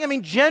exciting. I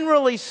mean,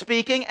 generally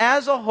speaking,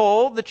 as a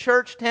whole, the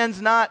church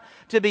tends not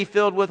to be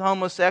filled with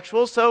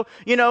homosexuals. So,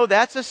 you know,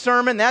 that's a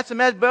sermon, that's a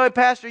message. Boy,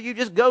 Pastor, you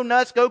just go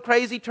nuts, go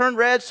crazy, turn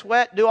red,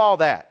 sweat, do all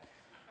that.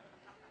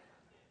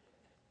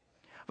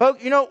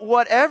 Folks, you know,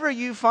 whatever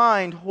you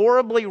find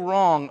horribly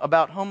wrong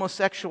about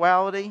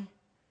homosexuality,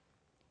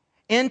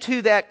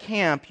 into that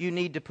camp you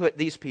need to put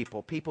these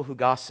people who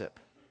gossip.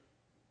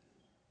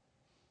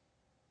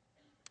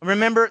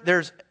 Remember,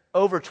 there's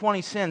over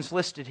 20 sins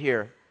listed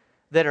here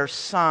that are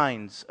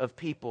signs of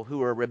people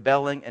who are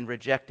rebelling and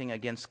rejecting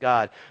against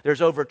God.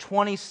 There's over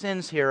 20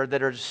 sins here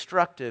that are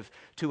destructive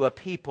to a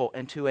people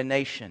and to a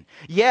nation.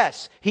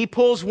 Yes, he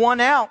pulls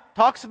one out,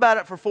 talks about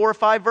it for 4 or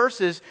 5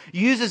 verses,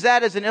 uses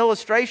that as an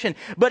illustration,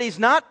 but he's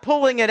not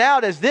pulling it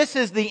out as this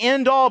is the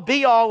end-all,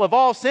 be-all of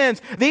all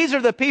sins. These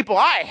are the people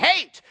I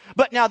hate.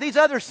 But now these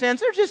other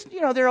sins, they're just,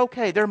 you know, they're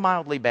okay. They're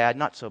mildly bad,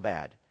 not so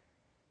bad.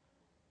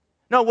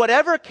 No,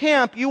 whatever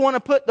camp you want to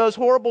put those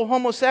horrible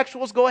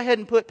homosexuals, go ahead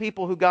and put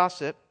people who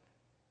gossip.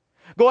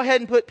 Go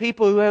ahead and put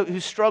people who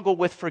struggle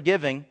with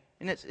forgiving.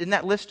 Isn't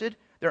that listed?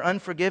 They're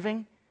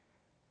unforgiving.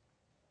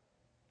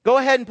 Go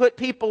ahead and put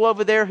people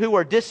over there who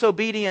are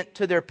disobedient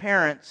to their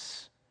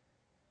parents.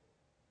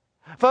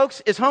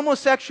 Folks, is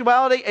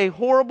homosexuality a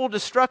horrible,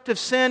 destructive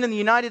sin in the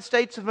United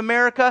States of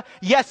America?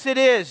 Yes, it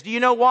is. Do you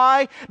know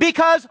why?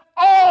 Because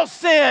all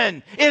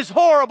sin is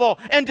horrible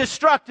and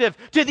destructive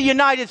to the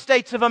United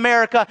States of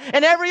America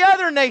and every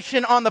other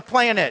nation on the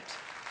planet.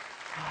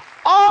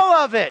 All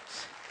of it.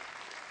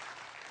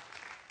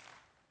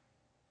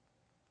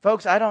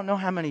 Folks, I don't know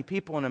how many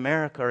people in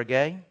America are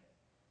gay.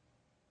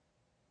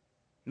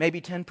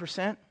 Maybe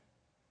 10%.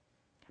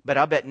 But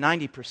I'll bet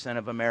 90%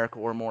 of America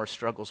or more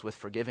struggles with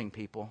forgiving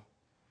people.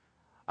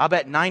 I'll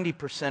bet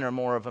 90% or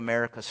more of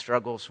America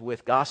struggles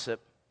with gossip.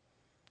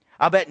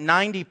 I'll bet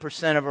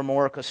 90% of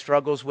America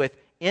struggles with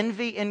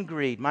envy and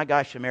greed. My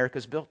gosh,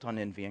 America's built on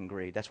envy and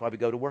greed. That's why we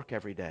go to work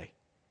every day.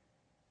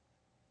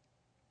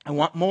 I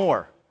want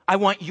more. I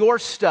want your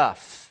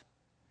stuff.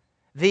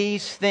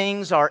 These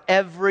things are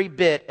every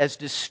bit as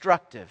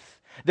destructive.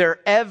 They're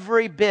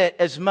every bit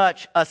as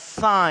much a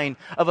sign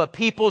of a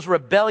people's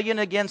rebellion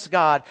against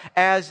God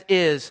as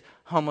is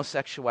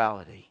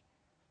homosexuality.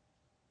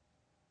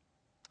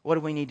 What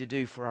do we need to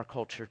do for our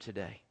culture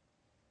today?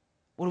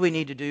 What do we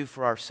need to do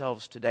for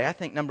ourselves today? I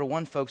think, number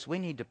one, folks, we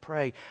need to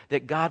pray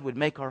that God would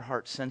make our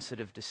hearts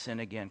sensitive to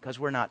sin again, because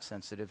we're not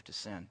sensitive to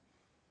sin.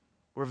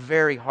 We're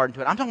very hardened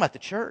to it. I'm talking about the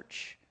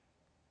church.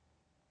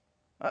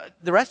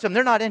 The rest of them,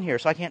 they're not in here,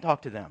 so I can't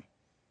talk to them.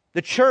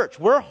 The church,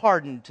 we're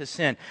hardened to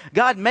sin.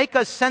 God, make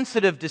us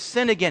sensitive to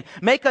sin again.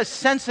 Make us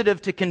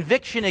sensitive to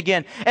conviction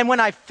again. And when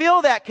I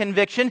feel that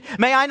conviction,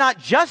 may I not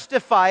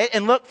justify it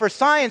and look for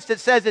science that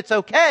says it's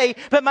okay,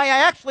 but may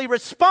I actually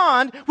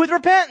respond with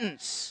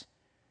repentance.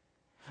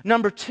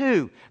 Number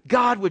two,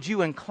 God, would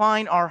you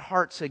incline our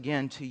hearts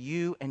again to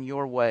you and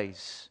your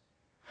ways?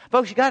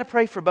 Folks, you got to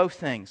pray for both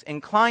things.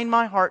 Incline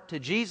my heart to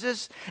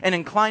Jesus and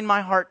incline my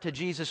heart to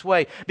Jesus'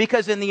 way.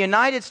 Because in the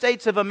United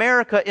States of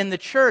America, in the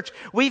church,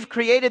 we've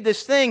created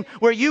this thing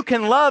where you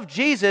can love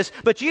Jesus,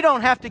 but you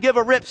don't have to give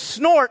a rip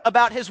snort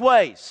about His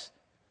ways.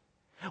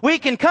 We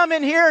can come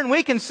in here and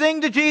we can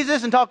sing to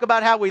Jesus and talk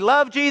about how we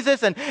love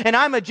Jesus and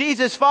I'm a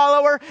Jesus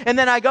follower, and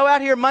then I go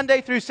out here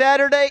Monday through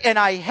Saturday and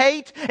I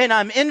hate and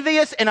I'm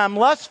envious and I'm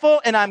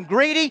lustful and I'm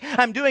greedy.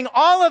 I'm doing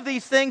all of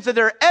these things that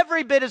are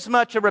every bit as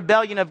much a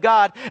rebellion of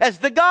God as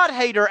the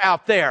God-hater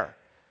out there.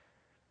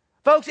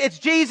 Folks, it's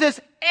Jesus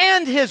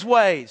and His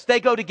ways.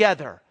 They go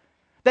together.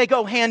 They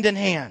go hand in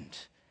hand.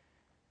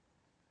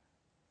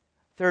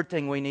 Third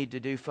thing we need to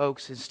do,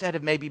 folks, instead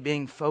of maybe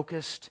being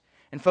focused.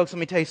 And folks, let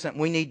me tell you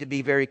something. We need to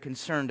be very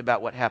concerned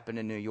about what happened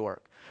in New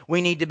York.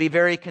 We need to be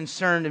very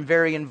concerned and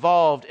very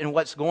involved in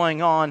what's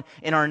going on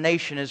in our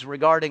nation as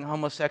regarding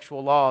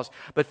homosexual laws.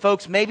 But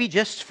folks, maybe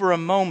just for a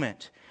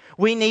moment,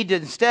 we need to,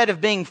 instead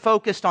of being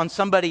focused on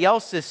somebody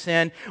else's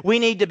sin, we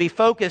need to be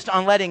focused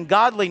on letting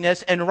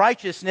godliness and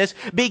righteousness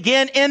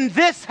begin in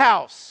this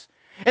house.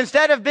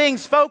 Instead of being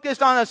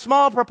focused on a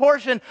small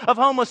proportion of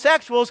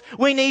homosexuals,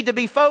 we need to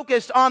be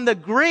focused on the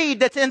greed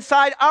that's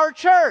inside our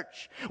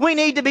church. We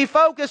need to be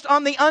focused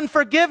on the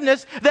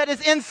unforgiveness that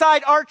is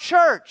inside our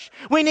church.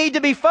 We need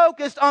to be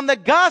focused on the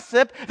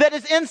gossip that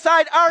is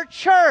inside our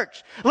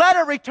church. Let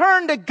a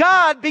return to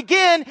God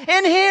begin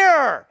in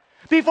here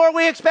before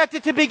we expect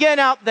it to begin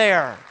out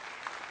there.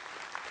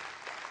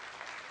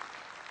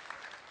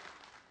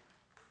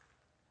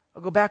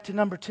 I'll go back to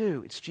number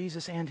two. It's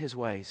Jesus and His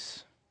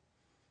ways.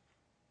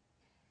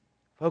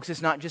 Folks,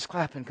 it's not just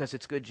clapping because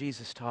it's good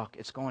Jesus talk.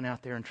 It's going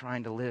out there and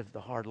trying to live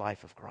the hard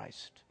life of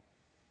Christ.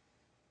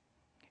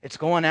 It's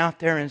going out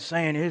there and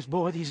saying,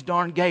 boy, these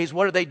darn gays,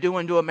 what are they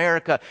doing to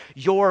America?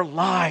 Your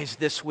lies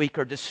this week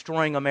are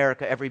destroying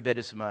America every bit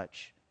as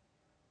much.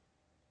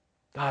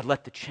 God,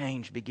 let the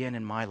change begin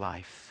in my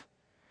life.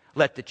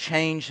 Let the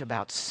change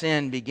about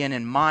sin begin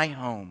in my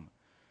home.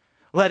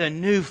 Let a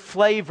new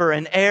flavor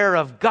and air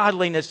of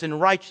godliness and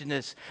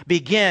righteousness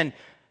begin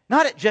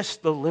not at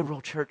just the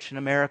liberal church in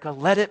America.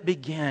 Let it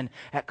begin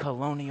at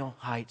Colonial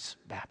Heights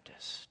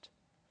Baptist.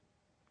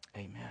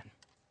 Amen.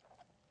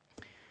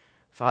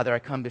 Father, I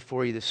come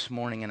before you this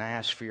morning and I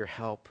ask for your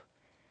help.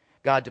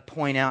 God, to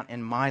point out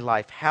in my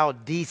life how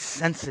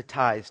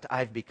desensitized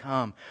I've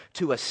become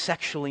to a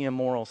sexually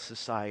immoral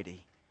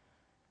society.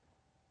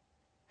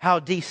 How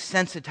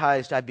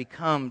desensitized I've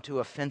become to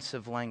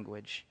offensive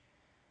language.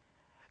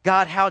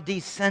 God, how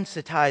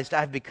desensitized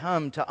I've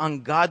become to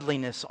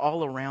ungodliness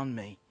all around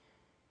me.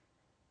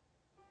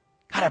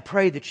 God, I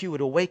pray that you would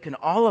awaken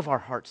all of our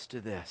hearts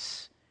to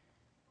this.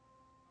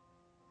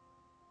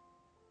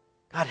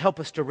 God, help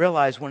us to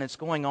realize when it's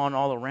going on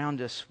all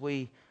around us,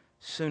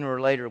 sooner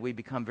or later, we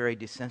become very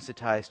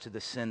desensitized to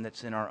the sin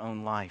that's in our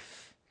own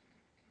life.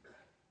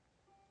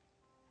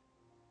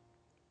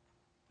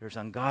 There's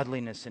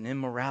ungodliness and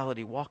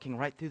immorality walking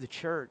right through the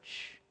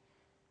church.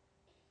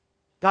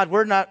 God,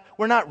 we're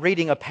not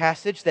reading a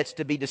passage that's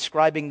to be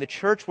describing the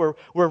church. We're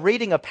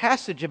reading a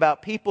passage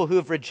about people who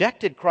have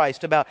rejected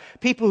Christ, about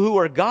people who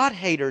are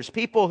God-haters,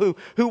 people who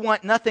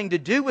want nothing to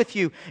do with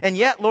you. And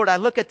yet, Lord, I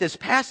look at this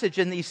passage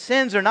and these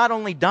sins are not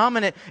only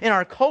dominant in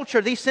our culture,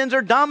 these sins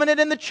are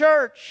dominant in the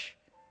church.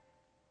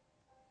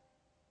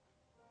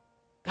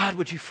 God,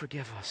 would you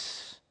forgive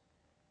us?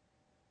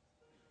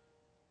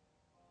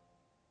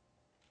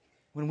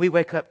 When we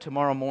wake up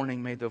tomorrow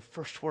morning, may the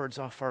first words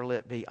off our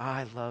lip be,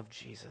 I love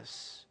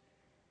Jesus.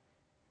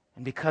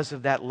 And because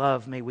of that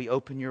love, may we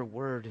open your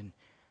word and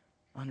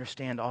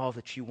understand all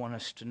that you want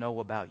us to know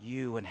about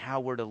you and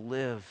how we're to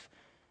live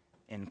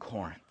in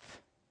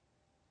Corinth,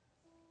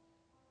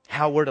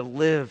 how we're to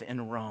live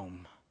in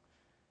Rome.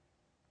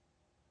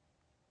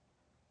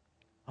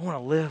 I want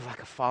to live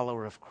like a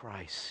follower of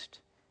Christ.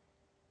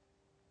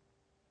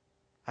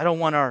 I don't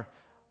want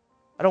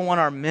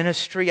our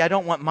ministry, I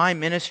don't want my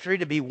ministry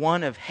to be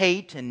one of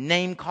hate and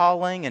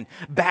name-calling and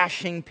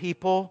bashing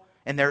people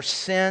and their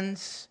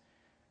sins.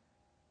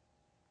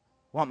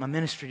 I want my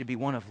ministry to be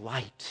one of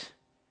light.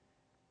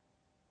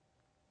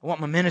 I want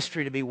my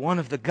ministry to be one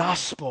of the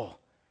gospel.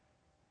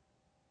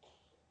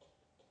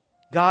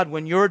 God,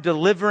 when you're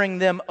delivering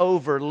them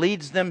over,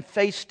 leads them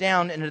face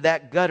down into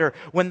that gutter,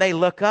 when they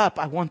look up,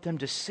 I want them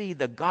to see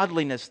the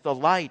godliness, the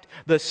light,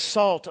 the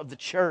salt of the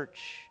church.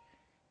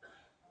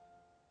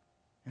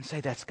 And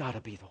say, that's got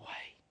to be the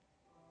way.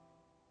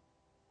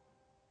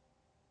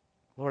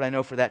 Lord, I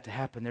know for that to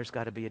happen, there's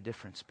got to be a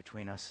difference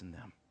between us and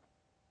them.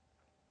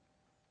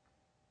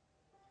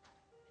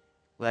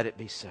 Let it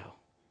be so.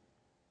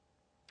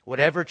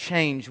 Whatever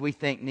change we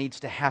think needs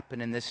to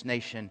happen in this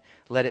nation,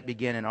 let it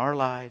begin in our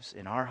lives,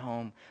 in our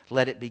home.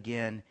 Let it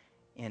begin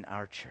in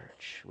our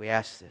church. We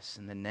ask this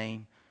in the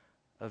name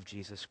of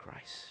Jesus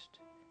Christ.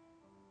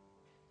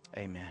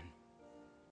 Amen.